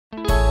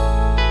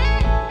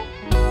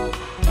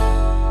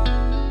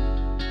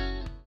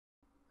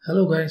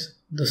Hello guys,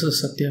 this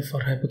is Satya for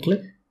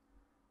Hyperclick.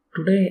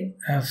 Today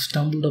I have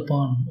stumbled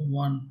upon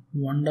one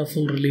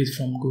wonderful release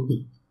from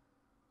Google.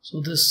 So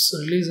this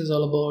release is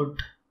all about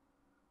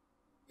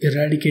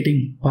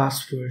eradicating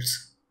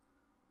passwords.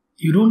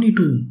 You don't need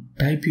to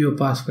type your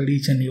password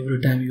each and every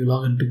time you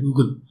log into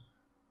Google,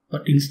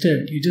 but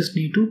instead you just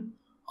need to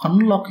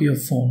unlock your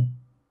phone.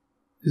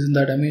 Isn't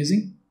that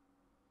amazing?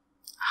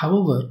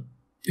 However,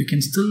 you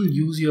can still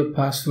use your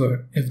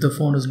password if the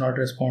phone is not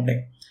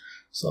responding.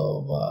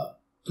 So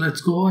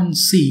let's go and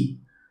see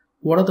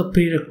what are the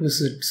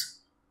prerequisites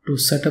to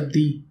set up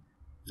the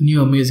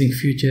new amazing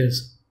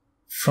features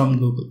from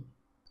Google.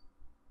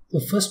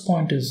 The first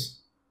point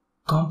is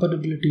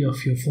compatibility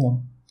of your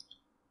phone.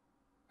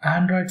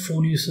 Android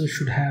phone users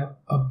should have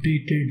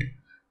updated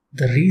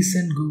the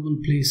recent Google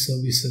Play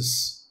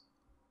services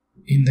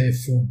in their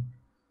phone.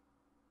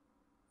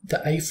 The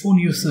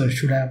iPhone user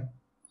should have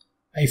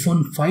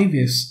iPhone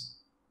 5s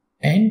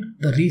and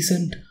the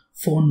recent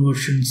phone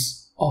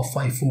versions of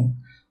iPhone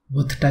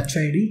with Touch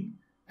ID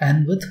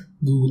and with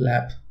Google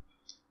app.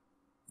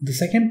 The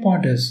second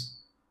point is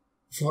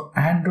for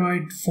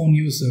Android phone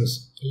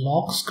users,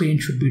 lock screen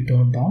should be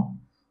turned on.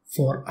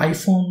 For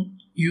iPhone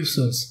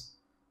users,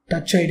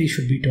 Touch ID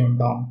should be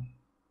turned on.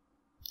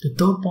 The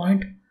third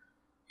point,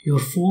 your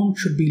phone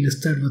should be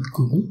listed with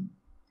Google.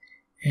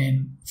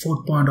 And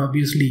fourth point,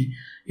 obviously,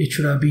 it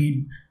should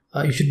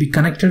be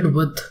connected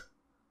with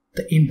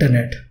the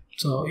internet.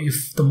 So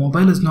if the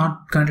mobile is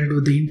not connected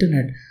with the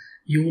internet,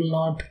 you will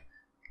not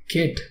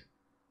get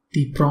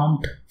the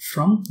prompt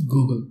from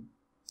Google.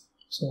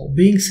 So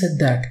being said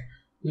that,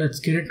 let's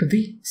get into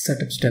the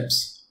setup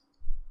steps.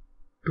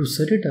 To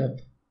set it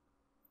up,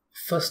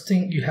 first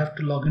thing you have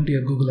to log into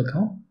your Google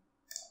account.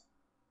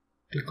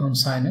 Click on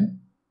sign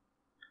in.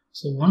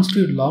 So once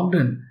you're logged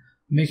in,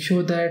 make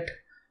sure that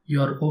you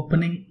are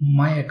opening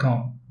my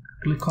account.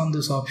 Click on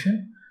this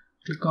option,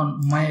 click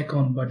on my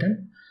account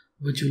button,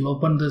 which will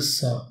open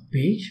this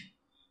page.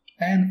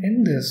 And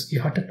in this, you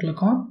have to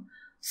click on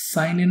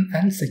sign in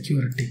and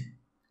security.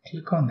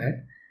 Click on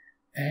that,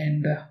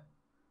 and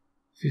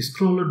if you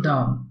scroll it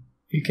down,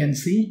 you can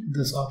see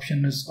this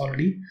option is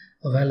already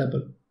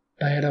available.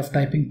 Tired of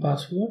typing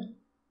password?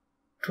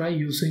 Try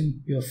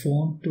using your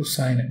phone to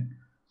sign in.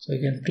 So you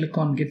can click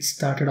on get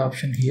started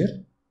option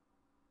here.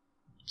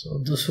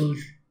 So this will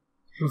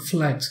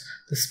reflect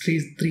the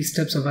three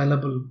steps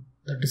available,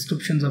 the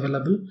descriptions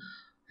available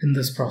in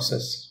this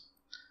process.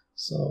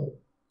 So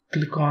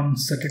click on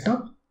set it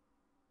up.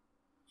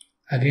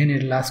 Again,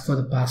 it will ask for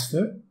the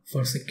password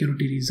for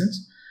security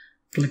reasons.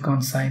 Click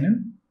on sign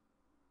in.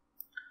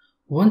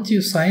 Once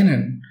you sign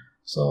in,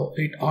 so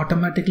it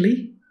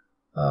automatically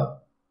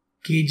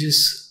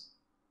gauges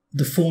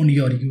the phone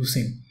you are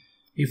using.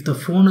 If the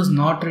phone is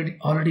not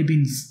already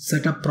been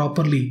set up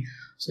properly,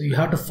 so you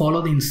have to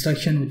follow the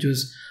instruction which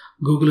is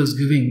Google is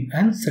giving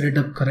and set it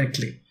up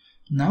correctly.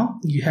 Now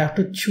you have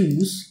to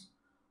choose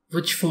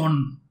which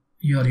phone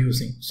you are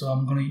using. So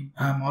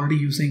I'm already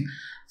using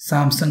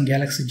Samsung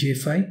Galaxy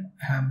J5.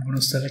 I'm going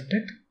to select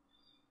it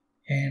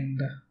and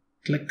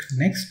click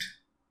next,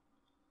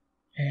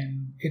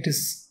 and it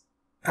is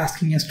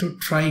asking us to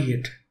try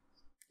it,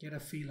 get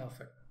a feel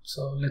of it.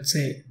 So let's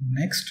say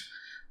next.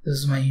 This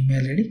is my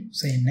email ID.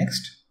 Say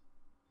next.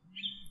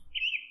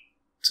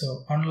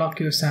 So unlock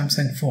your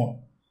Samsung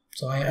phone.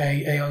 So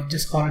I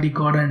just already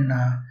got an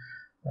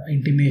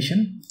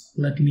intimation.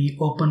 Let me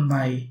open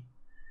my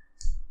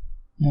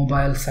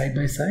mobile side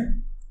by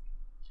side.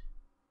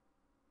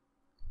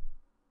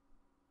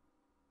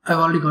 I've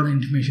already got an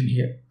information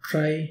here.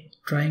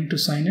 Trying to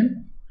sign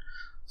in.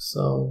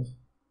 So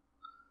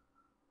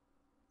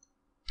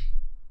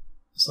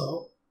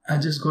I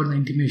just got the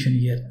intimation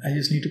here. I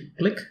just need to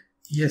click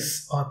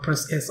yes or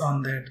press yes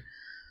on that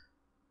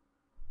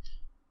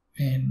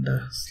and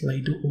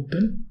slide to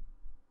open.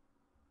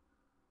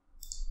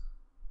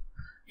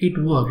 It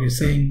worked. It's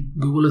saying,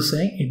 Google is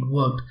saying it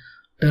worked.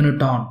 Turn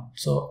it on.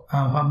 So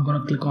I'm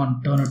going to click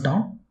on turn it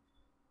on.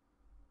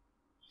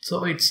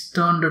 So it's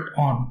turned it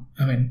on.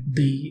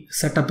 The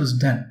setup is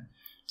done.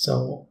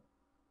 So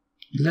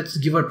let's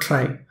give a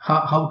try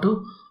how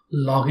to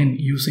log in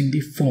using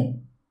the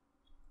phone.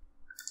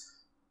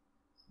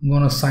 I'm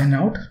going to sign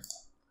out.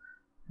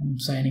 I'm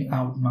signing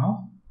out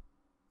now.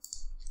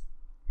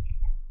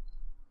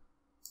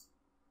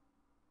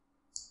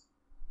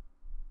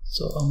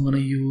 So I'm going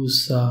to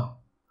use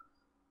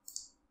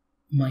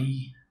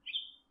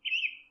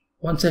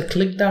once I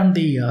clicked on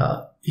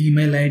the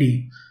email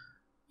ID,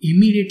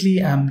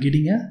 immediately I'm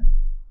getting a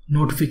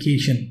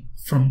notification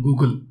from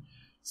Google.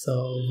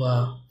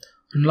 So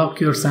unlock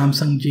your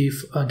Samsung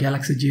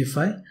Galaxy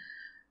J5.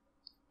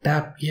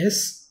 Tap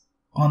yes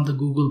on the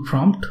Google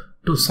prompt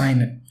to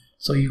sign in.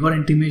 So you got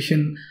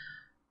intimation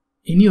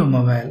in your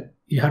mobile.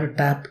 You have to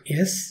tap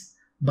yes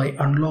by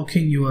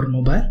unlocking your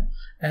mobile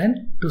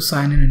and to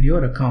sign in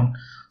your account.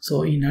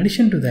 So in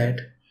addition to that,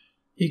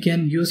 you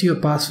can use your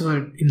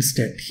password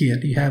instead. Here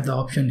you have the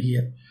option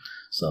here.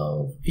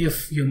 So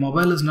if your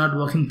mobile is not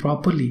working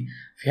properly,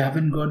 if you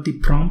haven't got the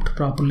prompt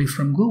properly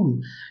from Google,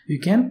 you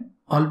can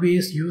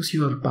always use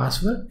your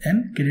password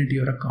and get into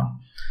your account.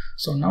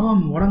 So now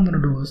what I'm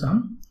going to do is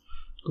I'm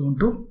going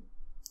to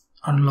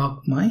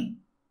unlock my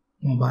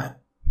mobile.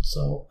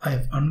 So I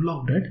have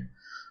unlocked it.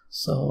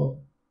 So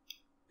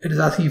it is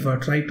asking if I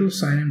try to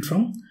sign in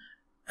from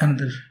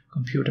another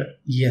computer.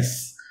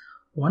 Yes.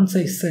 Once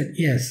I said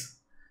yes,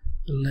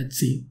 let's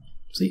see.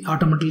 See,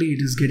 automatically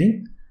it is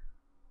getting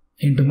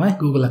into my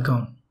Google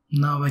account.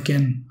 Now I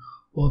can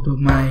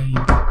open my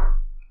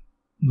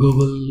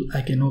Google,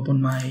 I can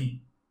open my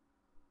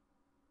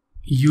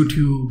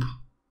YouTube,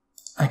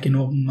 I can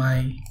open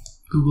my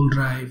Google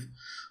Drive.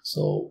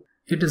 So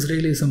it is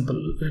really simple.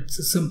 It's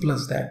as simple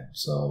as that.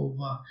 So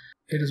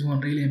it is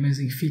one really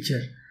amazing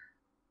feature.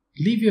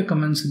 Leave your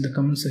comments in the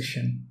comment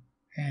section,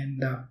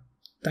 and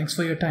thanks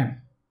for your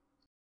time.